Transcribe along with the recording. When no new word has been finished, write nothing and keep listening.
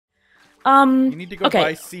You need to go Okay.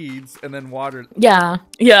 buy seeds and then water. Yeah.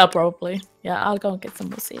 Yeah, probably. Yeah, I'll go and get some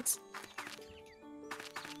more seeds.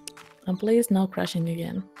 And please, no crashing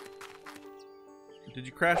again. Did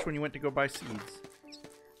you crash when you went to go buy seeds?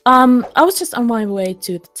 I was just on my way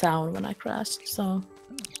to the town when I crashed, so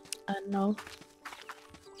I don't know.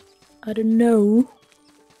 I don't know.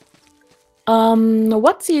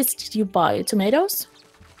 What seeds did you buy? Tomatoes?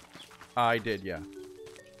 I did, yeah.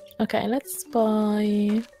 Okay, let's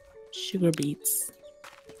buy sugar beets.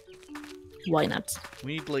 Why not?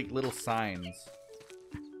 We need like little signs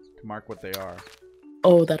to mark what they are.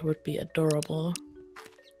 Oh, that would be adorable.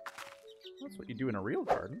 That's what you do in a real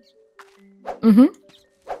garden. Mm-hmm.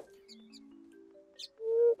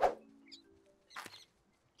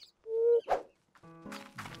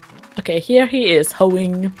 Okay, here he is,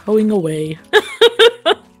 hoeing away.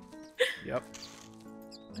 Yep.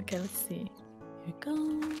 Okay, let's see. Here we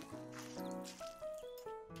go.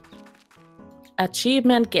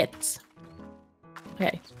 Achievement get.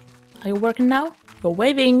 Okay. Are you working now? You're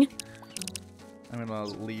waving. I'm gonna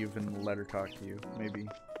leave and let her talk to you, maybe.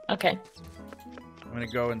 Okay. I'm gonna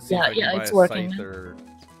go and see if I can buy it's a working. scythe or...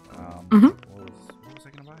 Mhm. What was I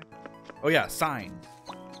gonna buy? Oh yeah, signs.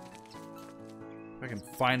 If I can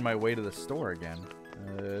find my way to the store again.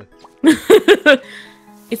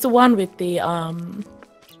 It's the one with the Yeah,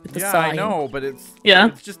 sign. I know, but it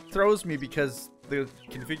just throws me because the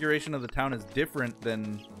configuration of the town is different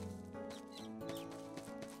than...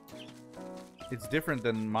 It's different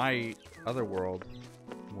than my other world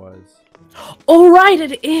was. Oh, right,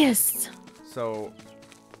 it is. So...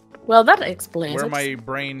 Well, that explains where it. my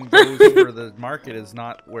brain goes for the market is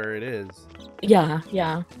not where it is. Yeah,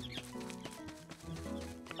 yeah.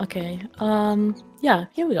 Okay, yeah,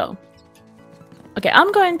 here we go. Okay,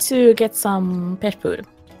 I'm going to get some pet food.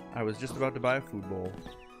 I was just about to buy a food bowl.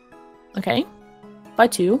 Okay, buy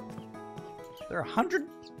 2. They're 100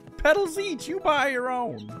 petals each. You buy your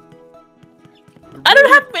own. I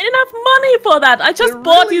don't have enough money for that. I just They're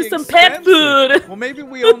bought really you some pet expensive. food. Well, maybe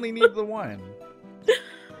we only need the one.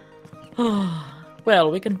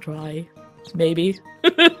 Well, we can try. Maybe.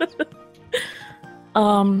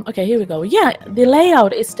 Okay, here we go. Yeah, the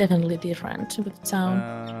layout is definitely different with the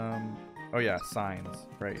town. Oh yeah, signs.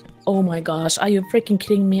 Right. Oh my gosh, are you freaking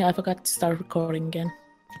kidding me? I forgot to start recording again.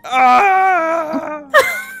 Ah!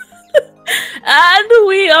 And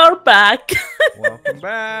we are back. Welcome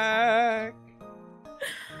back.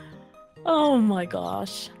 Oh my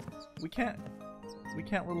gosh. We can't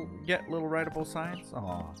get little writable signs?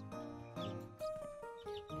 Aw.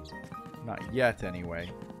 Not yet, anyway.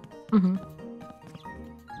 Mm-hmm.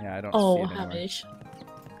 Yeah, I don't Oh, see it anywhere. Hamish.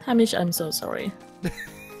 Hamish, I'm so sorry.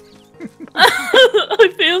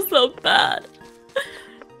 I feel so bad.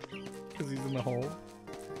 Because he's in the hole?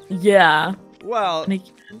 Yeah. Well, And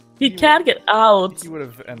he can't get out. he would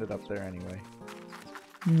have ended up there anyway.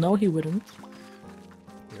 No, he wouldn't.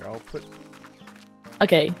 Here, I'll put...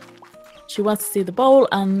 Okay. She wants to see the bowl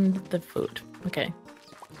and the food. Okay.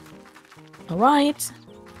 Alright.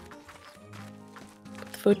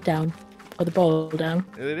 Put the food down. Or the bowl down.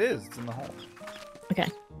 It is. It's in the hole. Okay.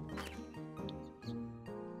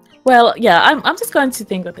 Well, yeah, I'm just going to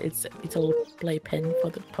think that it's a little playpen for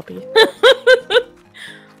the puppy.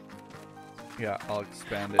 Yeah, I'll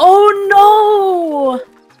expand it. Oh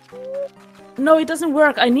no! No, it doesn't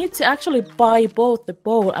work. I need to actually buy both the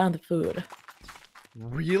bowl and the food.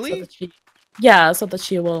 Really? So that she, yeah, so that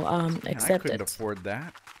she will accept I couldn't it. afford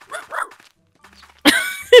that.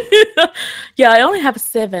 Yeah, I only have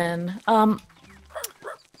 7.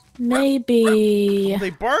 Maybe. Oh, they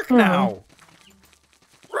bark now.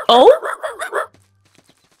 Oh,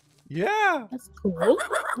 Yeah. that's cool.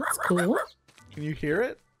 That's cool. Can you hear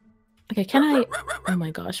it? Okay, can I? Oh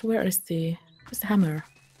my gosh, where's the hammer?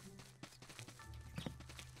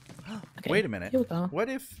 Okay, Wait a minute. Here we go. What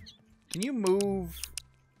if... Can you move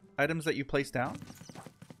items that you place down?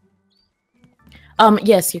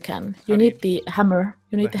 Yes, you can. You How do need the hammer.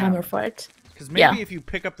 You need The the hammer hammer. for it. Because maybe Yeah. if you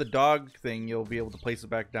pick up the dog thing, you'll be able to place it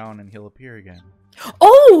back down and he'll appear again.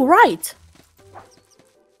 Oh, right.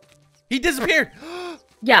 He disappeared!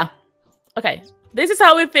 Yeah. Okay. This is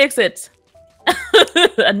how we fix it.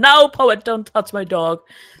 And now, poet, don't touch my dog.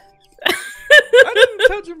 I didn't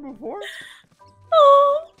touch him before.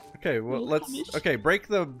 Oh. Okay, well, let's... Hamish. Okay, break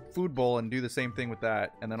the food bowl and do the same thing with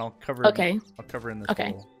that, and then I'll cover... Okay. I'll cover in this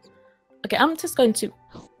Okay. bowl. Okay, I'm just going to...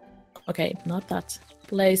 Okay, not that.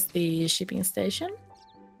 Place the shipping station.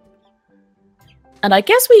 And I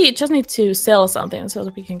guess we just need to sell something so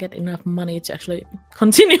that we can get enough money to actually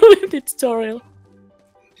continue with the tutorial.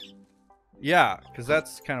 Yeah, because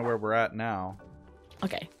that's kind of where we're at now.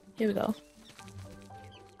 Okay, here we go.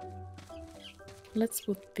 let's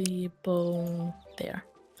put the bowl there.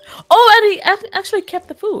 Oh, and he actually kept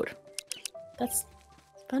the food. That's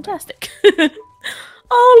fantastic.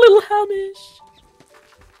 Oh, little Hamish.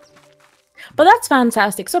 But that's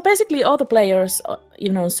fantastic. So basically, all the players,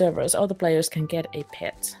 even on servers, all the players can get a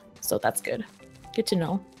pet. So that's good. Good to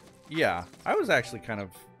know. Yeah, I was actually kind of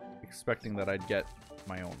expecting that I'd get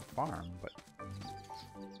my own farm, but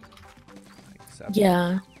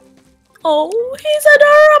yeah. Oh, he's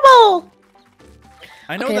adorable.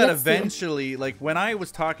 I know that eventually, like when I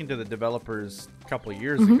was talking to the developers a couple of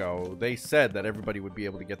years ago, they said that everybody would be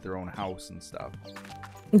able to get their own house and stuff.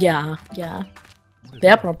 Yeah, yeah.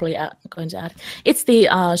 They're probably going to add. It's the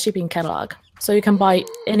shipping catalog, so you can buy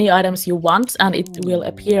any items you want, and it will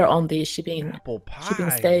appear on the shipping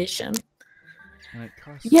station. And it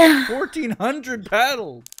costs 1,400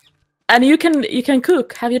 paddles. And you can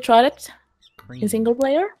cook. Have you tried it in single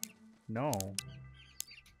player? No.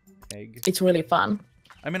 Egg. It's really fun.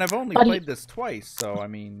 I mean, I've only played this twice, so I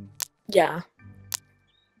mean. Yeah.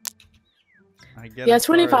 I get it's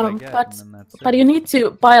really fun, but you need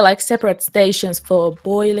to buy like separate stations for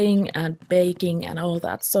boiling and baking and all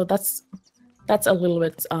that. So that's a little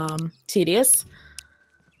bit tedious,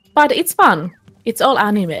 but it's fun. It's all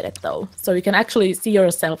animated though, so you can actually see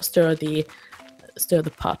yourself stir the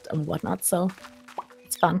pot and whatnot. So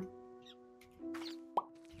it's fun.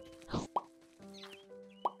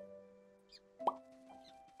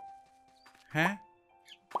 Huh?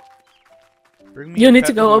 You need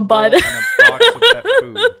to go and buy them.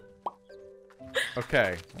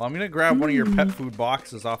 Okay, well I'm gonna grab one of your pet food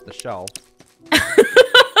boxes off the shelf.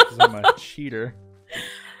 Because I'm a cheater.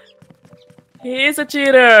 He is a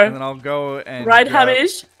cheater. And then I'll go and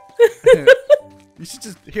Hamish? You should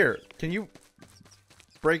just can you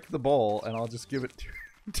break the bowl and I'll just give it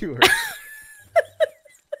to her.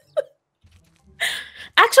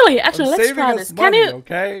 Actually, let's try this. Money,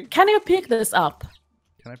 can you pick this up?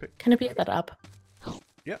 Can you pick that up?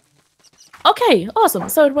 Yeah. Okay, awesome.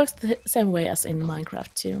 So it works the same way as in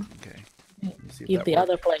Minecraft too. Okay. Give the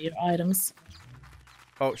other player items.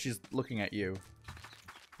 Oh, she's looking at you.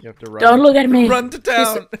 You have to run. Don't look at me. Run to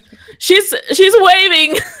town. She's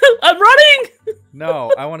waving. I'm running.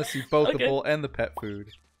 No, I want to see both the bowl and the pet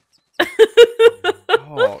food.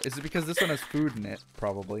 Oh, is it because this one has food in it?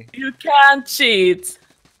 Probably. You can't cheat.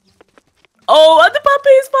 Oh, and the puppy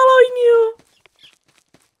is following you.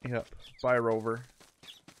 Yep. Bye, Rover.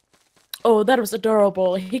 Oh, that was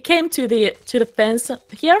adorable. He came to the fence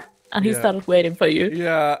here, and he started waiting for you.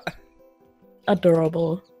 Yeah.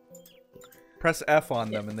 Adorable. Press F on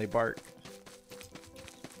them, and they bark.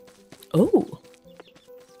 Oh.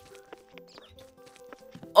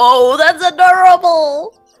 Oh, that's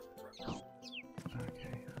adorable.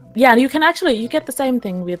 Okay. Yeah, and you can you get the same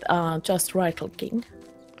thing with just right-clicking,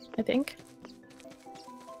 I think.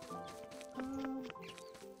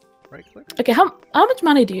 Right click. Okay, how much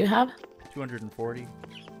money do you have? 240.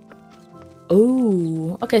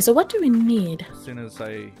 Oh, okay. So what do we need? As soon as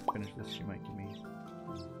I finish this, she might give me.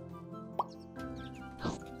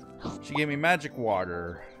 She gave me magic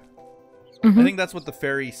water. I think that's what the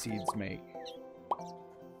fairy seeds make.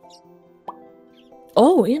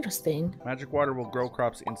 Oh, interesting. Magic water will grow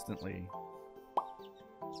crops instantly.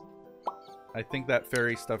 I think that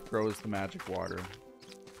fairy stuff grows the magic water.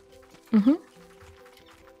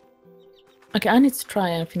 Okay, I need to try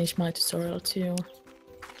and finish my tutorial too.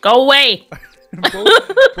 Go away! both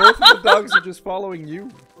of the dogs are just following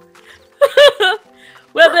you.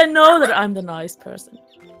 Well, they know that I'm the nice person.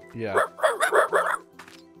 Yeah.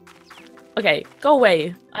 Okay, go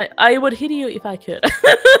away. I would hit you if I could.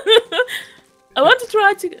 I want to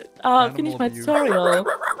try to finish my tutorial.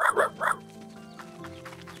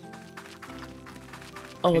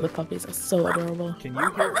 Oh, the puppies are so adorable. Can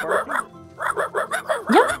you hear it barking?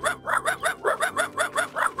 Yeah.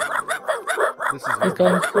 He's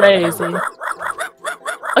going crazy.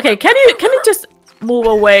 Okay, can you just move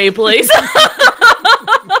away, please?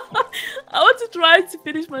 I want to try to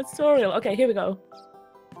finish my tutorial. Okay, here we go.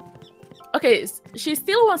 Okay, she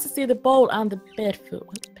still wants to see the bowl and the pet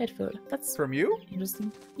food. That's from you?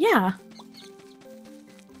 Interesting. Yeah.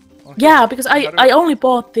 Okay. Yeah, because I only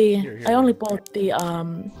bought the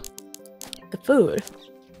the food.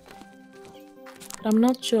 But I'm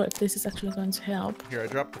not sure if this is actually going to help. Here, I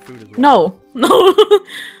dropped the food as well. No.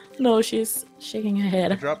 No, she's shaking her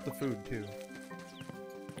head. I dropped the food too.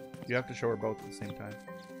 You have to show her both at the same time.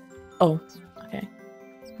 Oh, okay.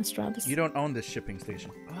 Let's try this. You don't own this shipping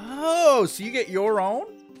station. Oh, so you get your own?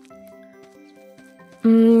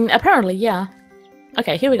 Apparently, yeah.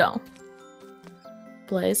 Okay, here we go.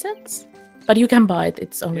 Place it. But you can buy it.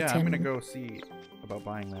 It's only 10. Yeah, I'm gonna go see about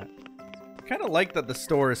buying that. kind of like that the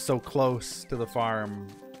store is so close to the farm.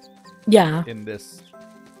 Yeah. In this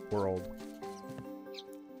world.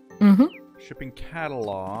 Mm-hmm. Shipping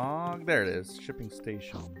catalog. There it is. Shipping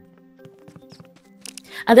station.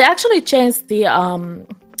 And they actually changed the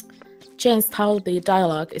changed how the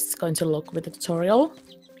dialogue is going to look with the tutorial.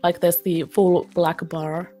 Like there's the full black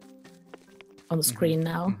bar on the screen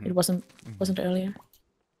now. It wasn't earlier.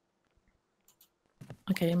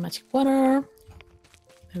 Okay, magic water.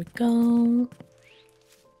 There we go.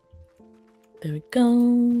 There we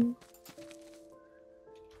go.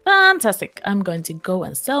 Fantastic. I'm going to go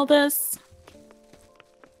and sell this.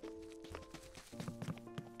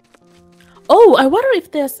 Oh, I wonder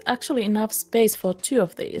if there's actually enough space for 2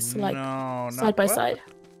 of these, like side by side.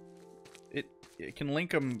 It can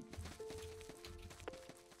link them.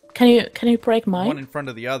 Can you break mine? One in front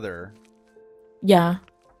of the other. Yeah.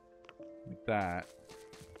 Like that.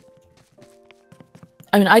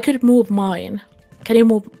 I mean, I could move mine. Can you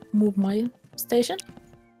move my station?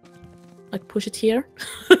 Like push it here?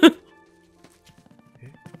 Okay.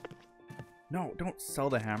 No, don't sell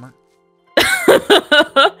the hammer.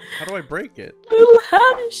 How do I break it? Little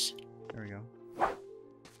Hamish. There we go.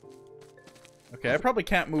 Okay, I probably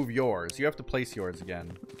can't move yours. You have to place yours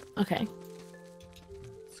again. Okay.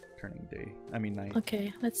 It's turning day. I mean night.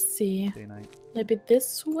 Okay, let's see. Day night. Maybe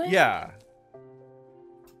this way? Yeah.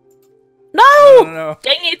 No! No.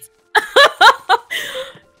 Dang it!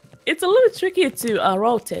 It's a little tricky to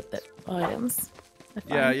rotate the items.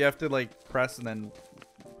 Yeah, you have to like press and then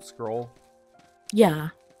scroll. Yeah.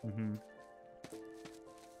 Mm-hmm.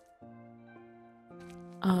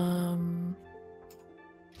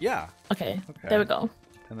 Yeah. Okay, there we go.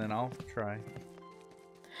 And then I'll try.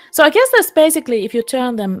 So I guess there's basically, if you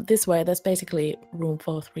turn them this way, there's basically room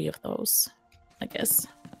for 3 of those, I guess.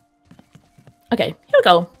 Okay, here we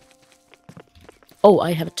go. Oh,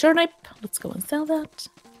 I have a turnip. Let's go and sell that.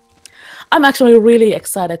 I'm actually really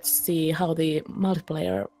excited to see how the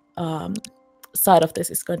multiplayer side of this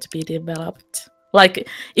is going to be developed. Like,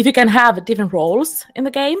 if you can have different roles in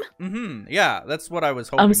the game. Mm-hmm. Yeah, that's what I was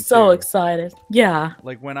hoping. I'm so excited. Yeah.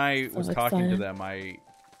 Like when I was talking to them, I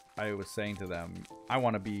was saying to them, I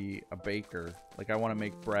want to be a baker. Like I want to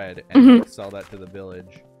make bread and like, sell that to the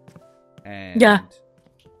village. And yeah.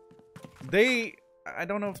 I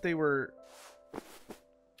don't know if they were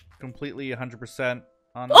completely 100%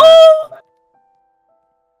 on that. Oh!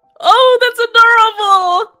 Oh, that's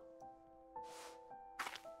adorable!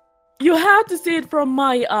 You have to see it from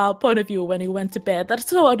my point of view when you went to bed. That's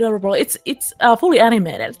so adorable. It's fully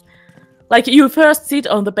animated. Like you first sit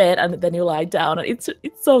on the bed and then you lie down, and it's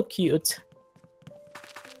so cute.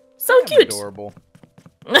 So cute. Adorable.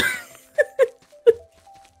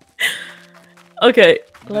 Okay,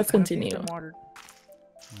 let's continue. No.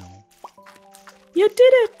 You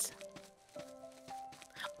did it.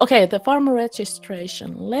 Okay, the farmer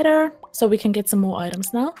registration letter, so we can get some more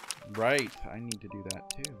items now. Right, I need to do that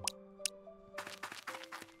too.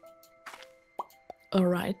 All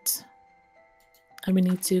right. And we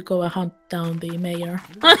need to go and hunt down the mayor.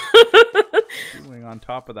 Doing on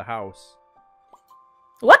top of the house.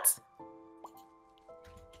 What?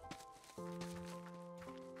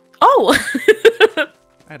 Oh! I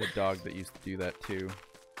had a dog that used to do that too.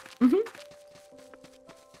 Mm-hmm.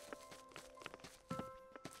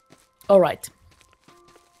 All right.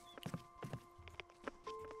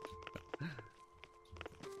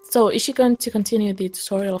 So is she going to continue the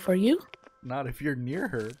tutorial for you? Not if you're near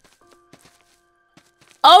her.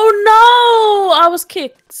 Oh no! I was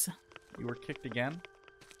kicked. You were kicked again?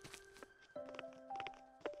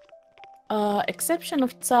 Exception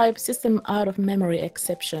of type system out of memory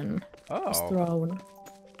exception was Oh. thrown.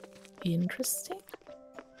 Interesting.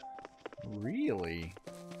 Really?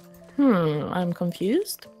 I'm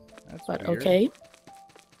confused. That's But weird. okay.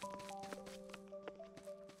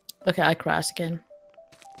 Okay, I crashed again.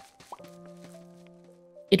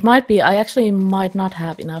 It might be, I actually might not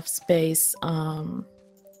have enough space on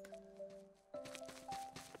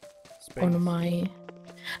my,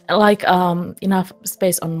 like enough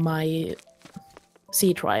space on my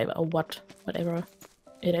C drive or whatever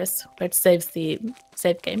it is, where it saves the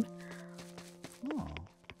save game. Oh.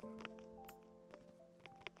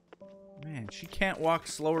 Man, she can't walk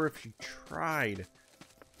slower if she tried.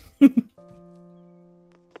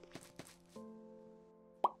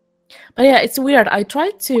 But yeah, it's weird. I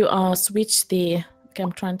tried to switch the... Okay,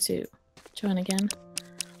 I'm trying to join again.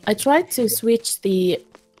 I tried to switch the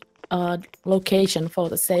location for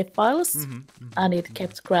the save files, and it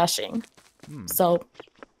kept crashing. So...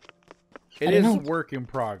 It is work in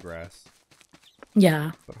progress.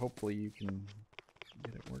 Yeah. But hopefully you can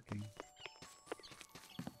get it working.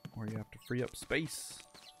 Or you have to free up space.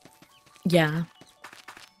 Yeah.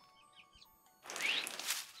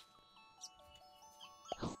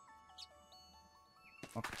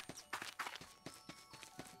 Okay.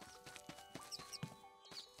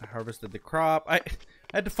 I harvested the crop. I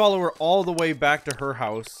had to follow her all the way back to her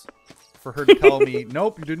house for her to tell me,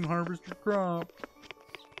 nope, you didn't harvest your crop.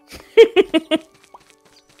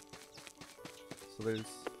 So there's...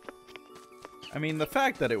 I mean, the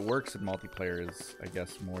fact that it works in multiplayer is, I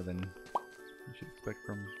guess, more than you should expect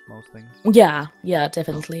from most things. Yeah, yeah,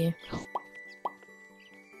 definitely.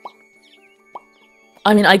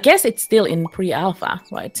 I mean, I guess it's still in pre-alpha,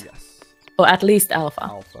 right? Yes. Or at least alpha.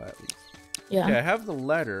 Alpha, at least. Yeah. Okay, I have the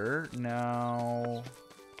letter. Now...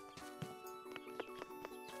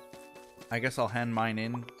 I guess I'll hand mine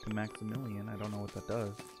in to Maximilian. I don't know what that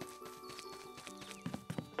does.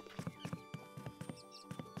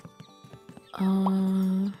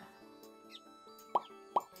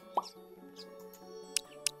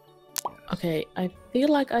 Okay, I feel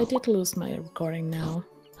like I did lose my recording now.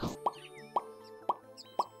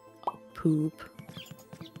 Poop.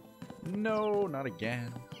 No, not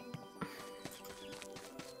again.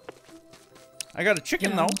 I got a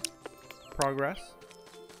chicken, Yeah. though. Progress.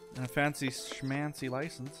 And a fancy schmancy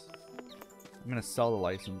license. I'm gonna sell the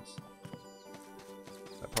license.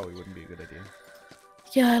 That probably wouldn't be a good idea.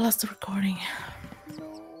 Yeah, I lost the recording.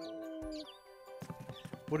 No.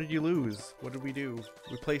 What did you lose? What did we do?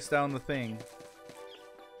 We placed down the thing.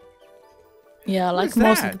 Yeah, What like is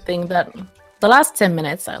most that? of the thing that... The last 10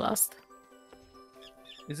 minutes I lost.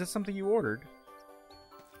 Is this something you ordered?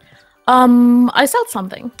 I sold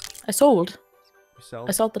something. I sold. You sell?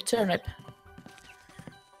 I sold the turnip.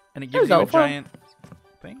 And it There gives we you go, a for- giant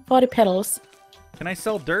thing? 40 petals. Can I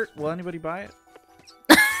sell dirt? Will anybody buy it?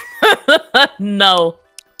 No.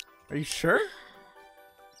 Are you sure?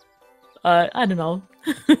 I don't know.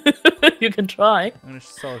 You can try. I'm gonna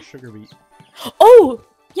sell a sugar beet. Oh!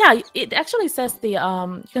 Yeah, it actually says the,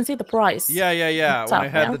 you can see the price. Yeah. When Top, I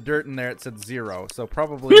had yeah. the dirt in there, it said 0. So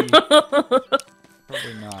probably,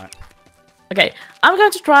 probably not. Okay, I'm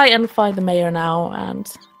going to try and find the mayor now and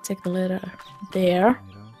take the letter there.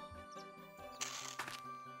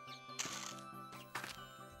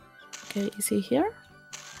 Okay, is he here?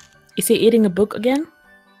 Is he eating a book again?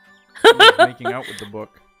 He's making out with the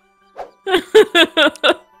book.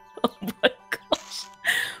 Oh my gosh.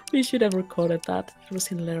 We should have recorded that. It was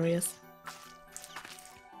hilarious.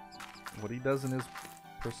 What he does in his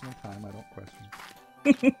personal time, I don't question.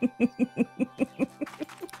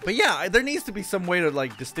 But yeah, there needs to be some way to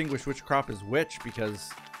like distinguish which crop is which, because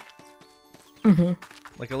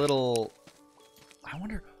like a little... I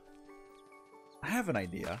wonder... I have an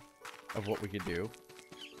idea of what we could do.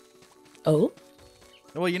 Oh?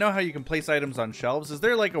 Well, you know how you can place items on shelves? Is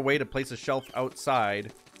there like a way to place a shelf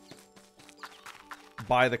outside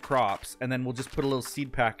by the crops, and then we'll just put a little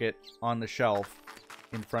seed packet on the shelf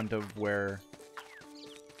in front of where...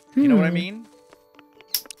 You know what I mean?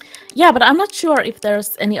 Yeah, but I'm not sure if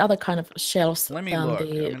there's any other kind of shelves Let me than look. I'm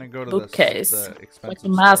the gonna go to bookcase. the expensive Like a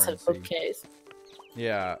store massive and see. bookcase.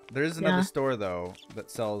 Yeah, there is another Yeah. store though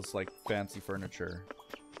that sells like fancy furniture.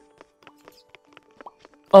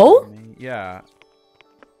 Oh? Yeah.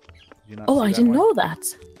 Did you not Oh, see I that didn't one? know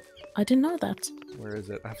that. I didn't know that. Where is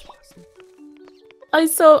it? I've lost it.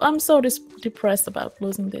 I'm so depressed about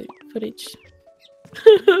losing the footage.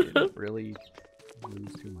 You didn't really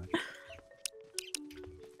lose too much.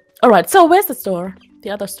 All right, so where's the store?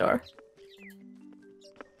 The other store.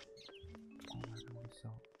 Oh, I don't want to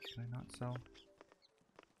sell. Can I not sell?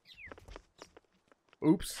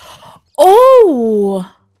 Oops. Oh!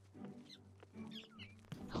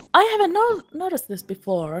 I haven't noticed this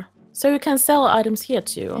before. So you can sell items here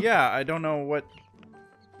too. Yeah, I don't know what.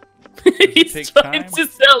 it He's take trying time? to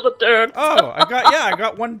sell the dirt. Oh, I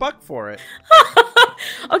got $1 for it.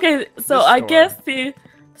 Okay, so This I store. guess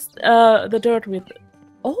the dirt with...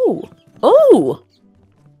 Oh!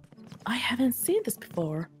 I haven't seen this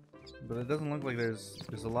before. But it doesn't look like there's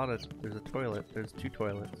a lot of... There's a toilet. There's 2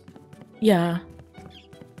 toilets. Yeah.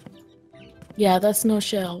 Yeah, there's no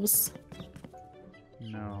shelves.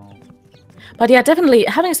 No. But yeah, definitely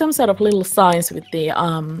having some sort of little signs with the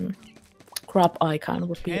crop icon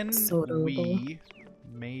would be Can so adorable. we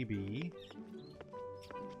maybe...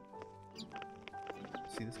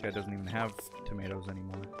 See, this guy doesn't even have tomatoes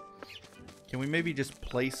anymore. Can we maybe just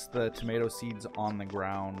place the tomato seeds on the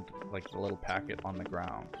ground, like the little packet on the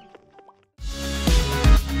ground?